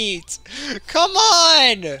 Crab meat! Come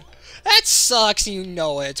on! That sucks, you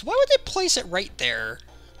know it. Why would they place it right there?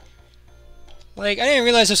 Like, I didn't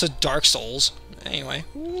realize this was Dark Souls. Anyway.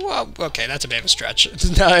 Well, okay, that's a bit of a stretch.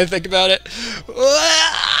 Now that I think about it.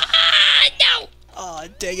 Ah, no! Aw,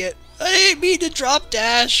 dang it. I didn't mean to drop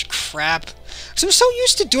dash. Crap. Because I'm so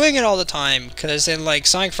used to doing it all the time. Because in, like,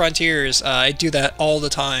 Sonic Frontiers, I do that all the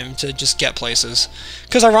time to just get places.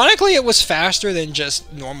 Because ironically, it was faster than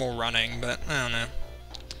just normal running. But, I don't know.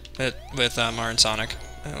 But with Mario and Sonic.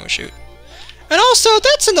 Oh, shoot. And also,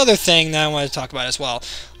 that's another thing that I want to talk about as well.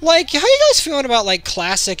 Like, how you guys feeling about, like,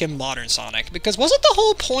 classic and modern Sonic? Because wasn't the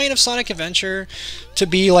whole point of Sonic Adventure to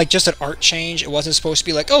be, like, just an art change? It wasn't supposed to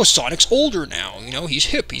be like, oh, Sonic's older now, you know, he's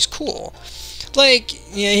hip, he's cool. Like,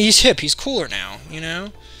 yeah, he's hip, he's cooler now, you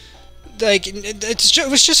know? like, it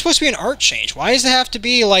was just supposed to be an art change. Why does it have to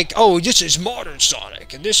be like, oh, this is modern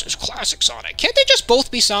Sonic and this is classic Sonic? Can't they just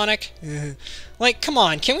both be Sonic? Like, come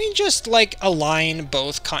on, can we just, like, align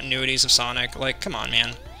both continuities of Sonic? Like, come on,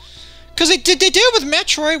 man. Because they did with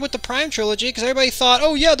Metroid with the Prime Trilogy, because everybody thought,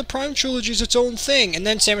 oh yeah, the Prime Trilogy is its own thing, and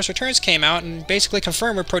then Samus Returns came out and basically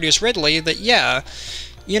confirmed with Proteus Ridley that, yeah,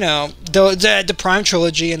 you know, the Prime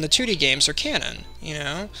Trilogy and the 2D games are canon, you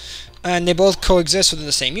know? And they both coexist within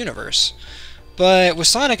the same universe. But with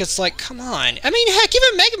Sonic, it's like, come on. I mean, heck,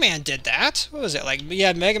 even Mega Man did that. What was it? Like, you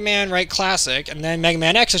had Mega Man, right, classic, and then Mega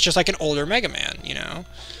Man X is just like an older Mega Man, you know?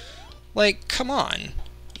 Like, come on,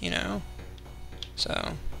 you know?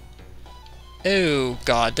 So... oh,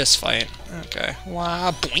 God, this fight. Okay.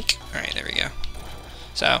 Wow, boink. Alright, there we go.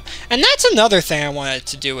 So, and that's another thing I wanted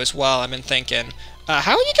to do as well, I've been thinking.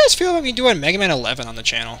 How would you guys feel about me doing Mega Man 11 on the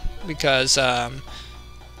channel? Because,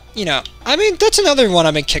 you know, I mean, that's another one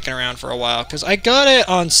I've been kicking around for a while, because I got it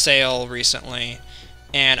on sale recently,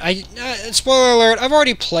 and spoiler alert, I've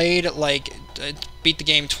already played, like, beat the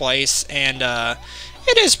game twice, and,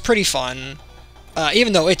 it is pretty fun,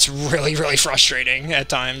 even though it's really, really frustrating at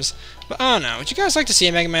times. But I don't know, would you guys like to see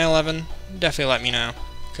a Mega Man 11? Definitely let me know,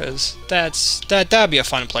 because that'd be a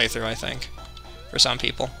fun playthrough, I think, for some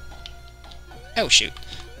people. Oh, shoot.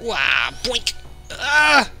 Wow, boink!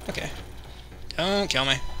 Ah! Okay. Don't kill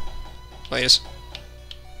me. Please.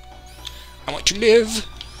 I want to live!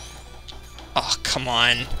 Oh, come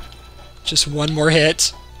on. Just one more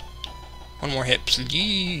hit. One more hit,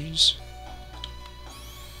 please.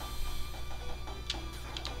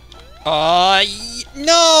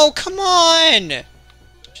 No, come on!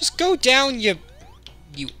 Just go down, you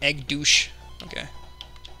egg douche. Okay.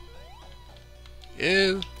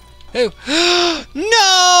 Ew. Oh.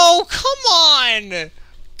 No! Come on!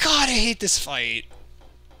 God, I hate this fight.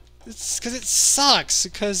 It's because it sucks.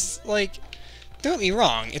 Because, like, don't get me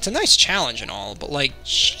wrong, it's a nice challenge and all, but, like,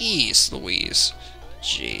 jeez Louise.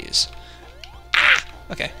 Jeez. Ah!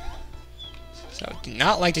 Okay. So, do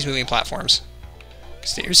not like these moving platforms.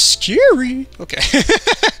 Because they're scary. Okay.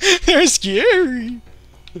 They're scary.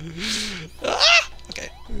 Ah! Okay.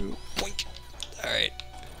 Ooh, boink. Alright.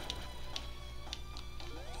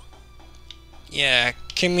 Yeah,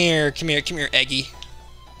 come here, Eggy.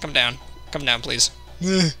 Come down, please.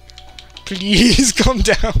 Please, come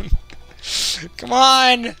down. Come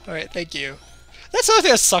on! Alright, thank you. That's the other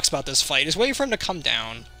thing that sucks about this fight, is waiting for him to come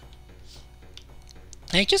down.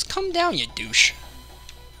 Hey, just come down, you douche.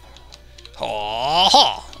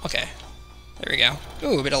 Oh, okay. There we go.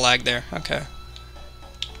 Ooh, a bit of lag there. Okay.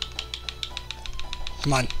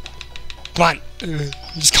 Come on. Come on.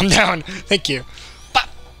 Just come down. Thank you. Bop.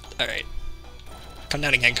 Alright. Come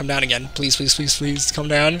down again. Please, please, please, please. Come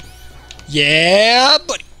down. Yeah,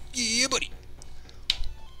 buddy. Yeah, buddy.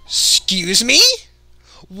 Excuse me?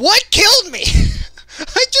 What killed me?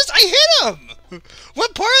 I hit him!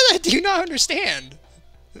 What part of that do you not understand?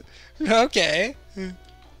 Okay.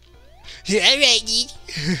 Alrighty.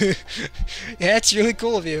 Yeah, that's really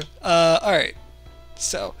cool of you. Alright.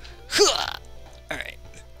 So, alright.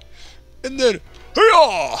 And then,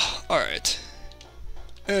 alright.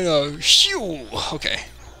 And, shoo. Okay.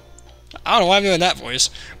 I don't know why I'm doing that voice.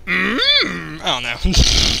 I don't know.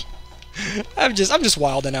 I'm just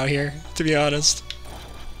wilding out here, to be honest.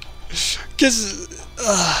 Cause,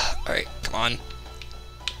 alright, come on.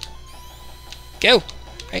 Go!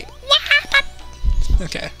 Right.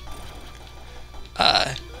 Okay.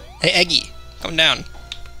 Hey, Eggy, come down.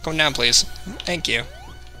 Come down, please. Thank you.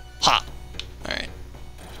 Ha! Alright.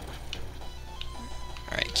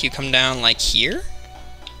 Alright, Q come down, like, here?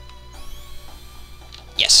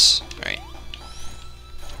 Yes. Alright.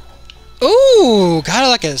 Ooh! Got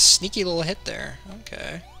like a sneaky little hit there.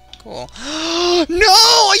 Okay. Cool. No!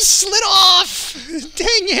 I slid off!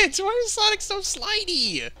 Dang it! Why is Sonic so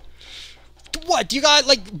slidey? What? Do you got,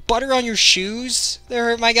 like, butter on your shoes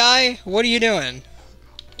there, my guy? What are you doing?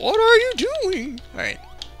 What are you doing? Alright.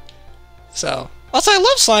 So, also, I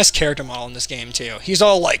love Sonic's character model in this game, too. He's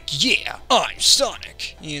all like, yeah, I'm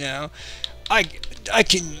Sonic, you know? I'm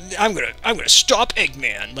gonna stop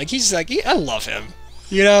Eggman. Like, he's like, I love him,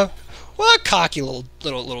 you know? What a cocky little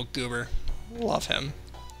goober. Love him.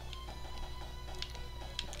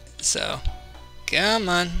 So, come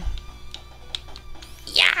on.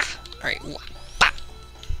 Yeah! Alright, bop!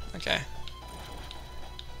 Okay.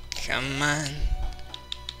 Come on.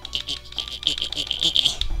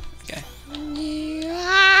 Okay.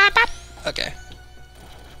 Bop! Okay.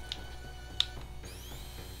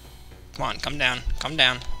 Come on, come down. Come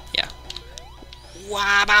down. Yeah.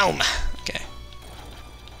 Wah-boom! Okay.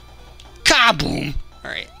 Kaboom!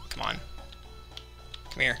 Alright, come on.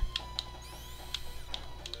 Come here.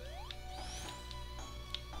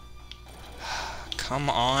 Come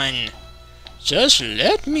on. Just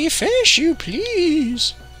let me finish you,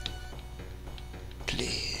 please.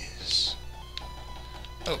 Please.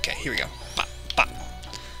 Okay, here we go. Bop, bop.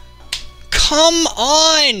 Come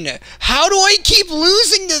on! How do I keep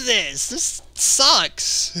losing to this? This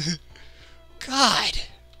sucks. God.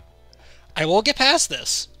 I will get past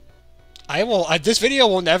this. I will. This video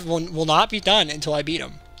will not be done until I beat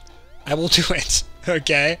him. I will do it.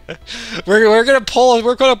 Okay. We're gonna pull a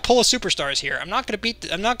superstars here. I'm not gonna be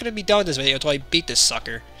done with this video until I beat this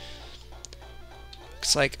sucker.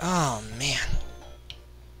 It's like, oh man,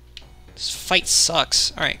 this fight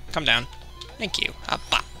sucks. All right, come down. Thank you.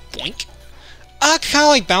 Bop, boink. I kind of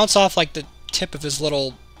like bounce off like the tip of his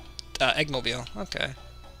little eggmobile. Okay.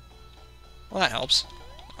 Well, that helps.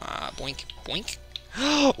 Boink, boink.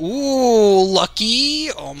 Ooh,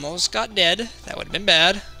 lucky. Almost got dead. That would have been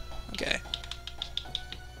bad. Okay.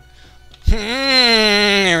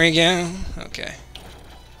 There we go. Okay.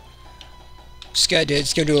 Just gotta do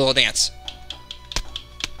a little dance.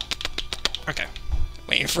 Okay.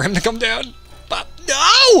 Waiting for him to come down. Bop.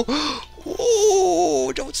 No!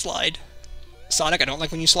 Ooh, don't slide. Sonic, I don't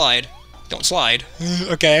like when you slide. Don't slide.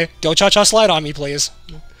 Okay. Don't cha-cha slide on me, please.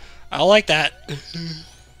 I don't like that.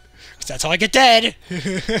 Because that's how I get dead.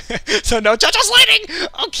 So no cha-cha sliding!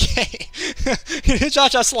 Okay. He didn't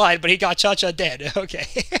cha-cha slide, but he got cha-cha dead. Okay.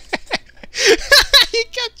 He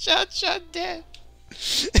got cha-cha dead.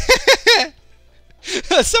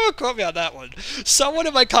 Someone quote me on that one. Someone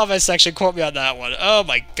in my comment section quote me on that one. Oh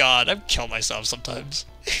my god, I'm killing myself sometimes.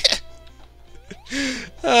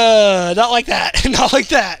 Not like that. Not like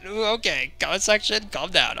that. Okay, comment section,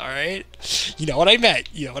 calm down, alright? You know what I meant.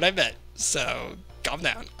 You know what I meant. So, calm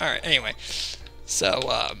down. Alright, anyway. So,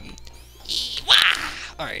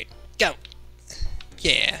 alright, go.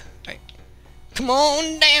 Yeah. Alright. Come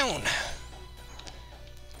on down.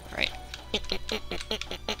 Alright.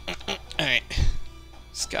 Alright.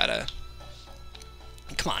 Just gotta...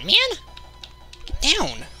 Come on, man! Get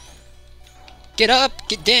down! Get up,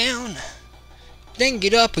 get down! Then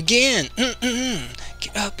get up again!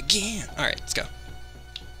 Get up again! Alright, let's go.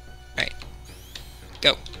 Alright.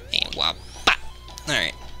 Go. And wop. Bop!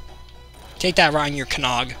 Alright. Take that right on your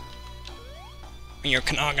canog. On your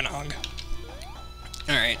canoganog.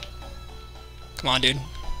 Alright. Come on, dude.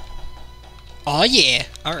 Oh yeah!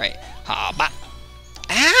 Alright. Ha bop.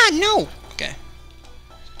 Ah, no! Okay.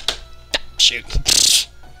 Shoot.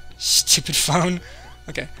 Stupid phone.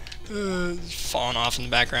 Okay. Falling off in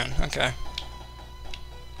the background. Okay.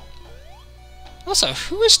 Also,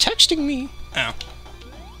 who is texting me? Oh.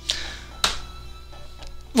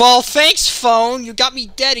 Well, thanks, phone. You got me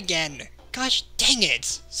dead again. Gosh dang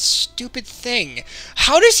it. Stupid thing.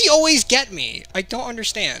 How does he always get me? I don't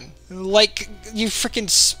understand. Like, you frickin'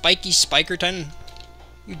 spiky Spikerton.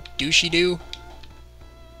 You douchey-doo.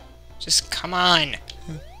 Just come on.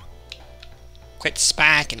 Quit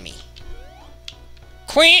spacking me.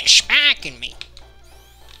 Quit spacking me.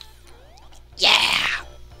 Yeah!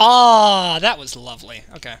 Ah, that was lovely.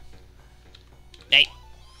 Okay. Hey.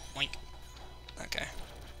 Boink. Okay.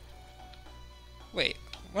 Wait.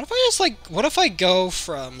 What if I just, like... What if I go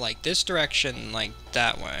from, like, this direction, like,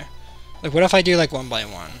 that way? Like, what if I do, like, 1 by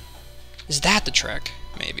 1? Is that the trick?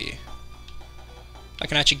 Maybe. I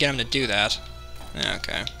can actually get him to do that. Yeah,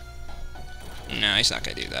 okay. No, he's not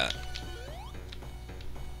gonna do that.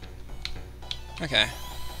 Okay.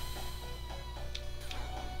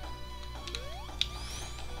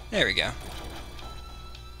 There we go.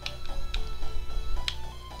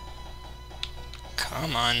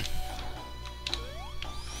 Come on.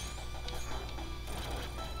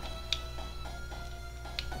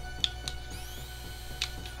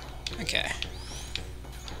 Okay.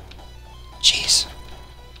 Jeez.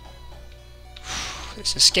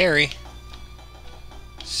 This is scary.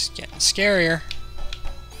 It's getting scarier.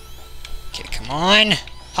 Okay, come on.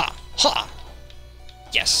 Ha! Ha!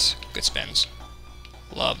 Yes. Good spins.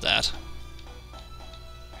 Love that.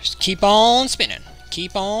 Just keep on spinning.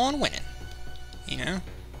 Keep on winning. You know?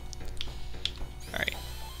 Alright.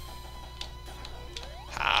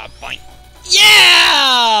 Ha! Boink.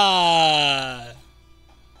 Yeah!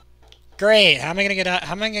 Great. How am I gonna get out?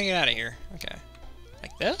 How am I gonna get out of here? Okay.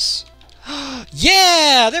 Like this?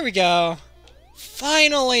 Yeah! There we go.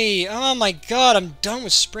 Finally! Oh my god, I'm done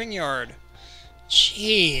with Spring Yard.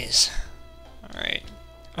 Jeez. Alright.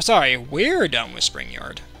 I'm sorry, we're done with Spring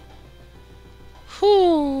Yard.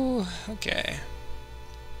 Whew. Okay.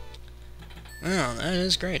 Well, that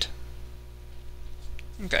is great.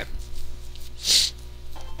 Okay.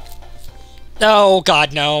 Oh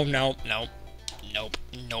god, no, no, no. Nope,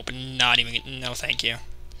 nope, not even, no thank you.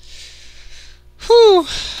 Whew.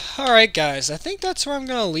 Alright, guys, I think that's where I'm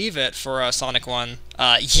gonna leave it for Sonic 1.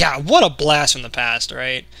 Yeah, what a blast from the past,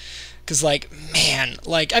 right? Because, like, man,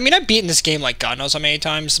 like, I mean, I've beaten this game like God knows how many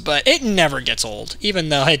times, but it never gets old, even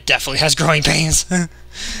though it definitely has growing pains.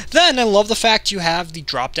 Then, I love the fact you have the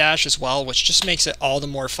drop dash as well, which just makes it all the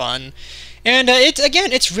more fun. And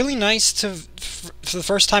it's really nice to, for the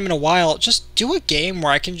first time in a while, just do a game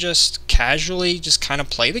where I can just casually just kind of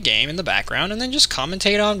play the game in the background and then just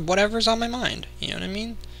commentate on whatever's on my mind. You know what I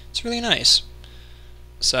mean? It's really nice.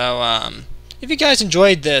 So, if you guys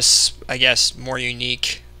enjoyed this, I guess, more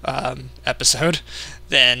unique episode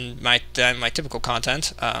than my typical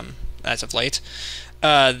content as of late,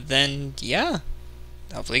 then yeah,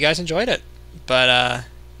 hopefully you guys enjoyed it. But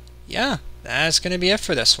yeah, that's gonna be it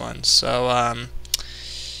for this one. So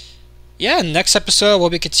yeah, next episode we'll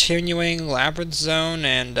be continuing Labyrinth Zone,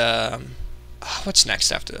 and what's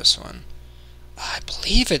next after this one? I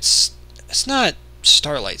believe it's not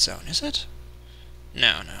Starlight Zone, is it?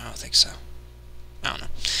 No, I don't think so. I don't know.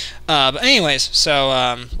 But anyways,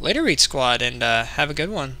 so later, Read Squad, and have a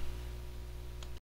good one.